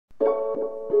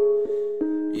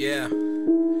Yeah,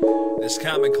 this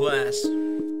common class.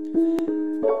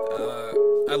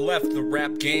 I left the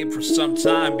rap game for some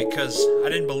time because I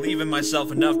didn't believe in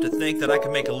myself enough to think that I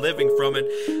could make a living from it.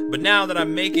 But now that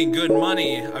I'm making good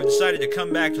money, I've decided to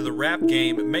come back to the rap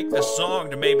game and make this song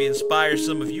to maybe inspire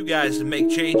some of you guys to make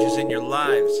changes in your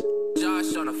lives.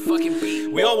 Josh on a fucking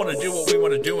beat. We all want to do what we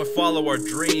want to do and follow our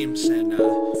dreams, and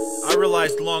I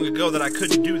realized long ago that I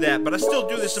couldn't do that, but I still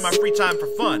do this in my free time for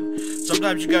fun.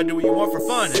 Sometimes you gotta do what you want for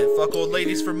fun and fuck old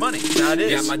ladies for money. That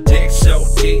is. Got my dick so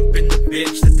deep in the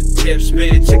bitch that the tips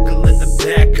made a tickle in the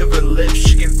back of her lips.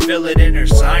 She can feel it in her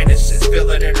sinuses, feel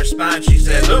it in her spine. She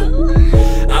said, ooh.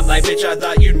 I'm like, bitch, I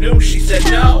thought you knew. She said,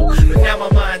 no. But now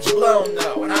my mind's blown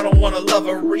though, and I don't wanna love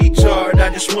a retard. I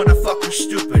just wanna fuck her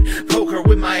stupid, poke her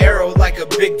with my arrow like a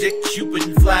big dick Cupid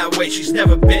and fly away. She's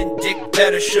never been dick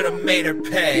better, should've made her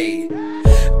pay.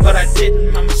 But I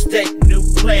didn't, my mistake. New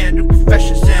plan, new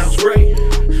profession, sounds great.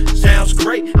 Sounds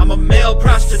great. I'm a male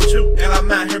prostitute and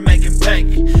I'm out here making bank.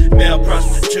 Male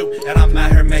prostitute and I'm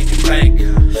out here making bank.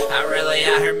 I really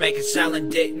out here making selling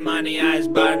dick money. I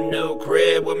just bought a new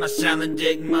crib with my selling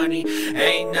dick money.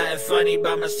 Ain't nothing funny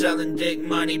about my selling dick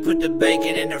money. Put the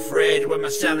bacon in the fridge with my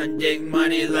selling dick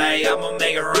money. Like I'ma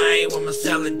make it rain with my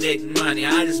selling dick money.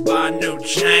 I just bought a new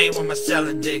chain with my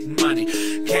selling dick money.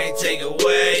 Can't take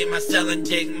away my selling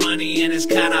dick money, and it's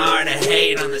kinda hard to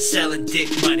hate on the selling dick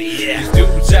money. Yeah, these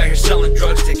dudes out here selling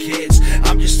drugs to kids.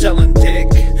 I'm just selling dick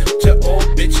to old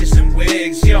bitches and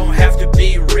wigs. You don't have to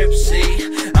be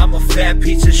ripsy. I'm a fat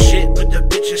piece of shit, but the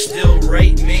bitches still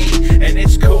rate me, and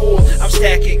it's cool. I'm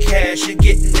stacking cash and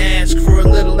getting asked for a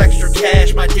little extra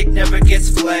cash. My dick never gets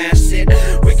flaccid.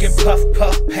 We can puff,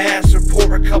 pass, or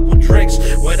pour a couple drinks.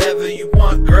 Whatever you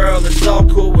want, girl, it's all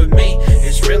cool with me.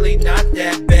 It's really not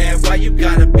that bad. Why you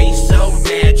gotta be so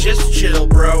mad? Just chill,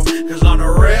 bro. Cause on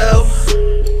a real,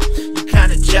 you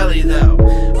kinda jelly though.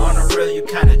 On a real, you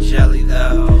kinda jelly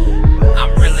though.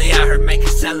 I'm really out here making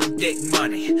selling dick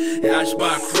money. And I just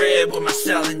bought a crib with my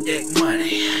selling dick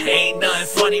money. Ain't nothing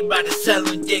funny about the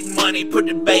selling dick money. Put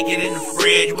the bacon in the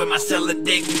fridge with my selling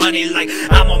dick money. Like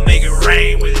I'ma make it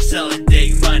rain with the selling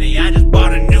dick money. I just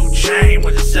bought a new chain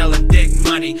with the selling dick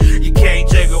money. You can't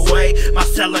take away my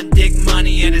selling dick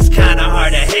money, and it's kinda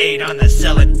hard to hate on the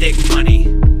selling dick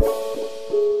money.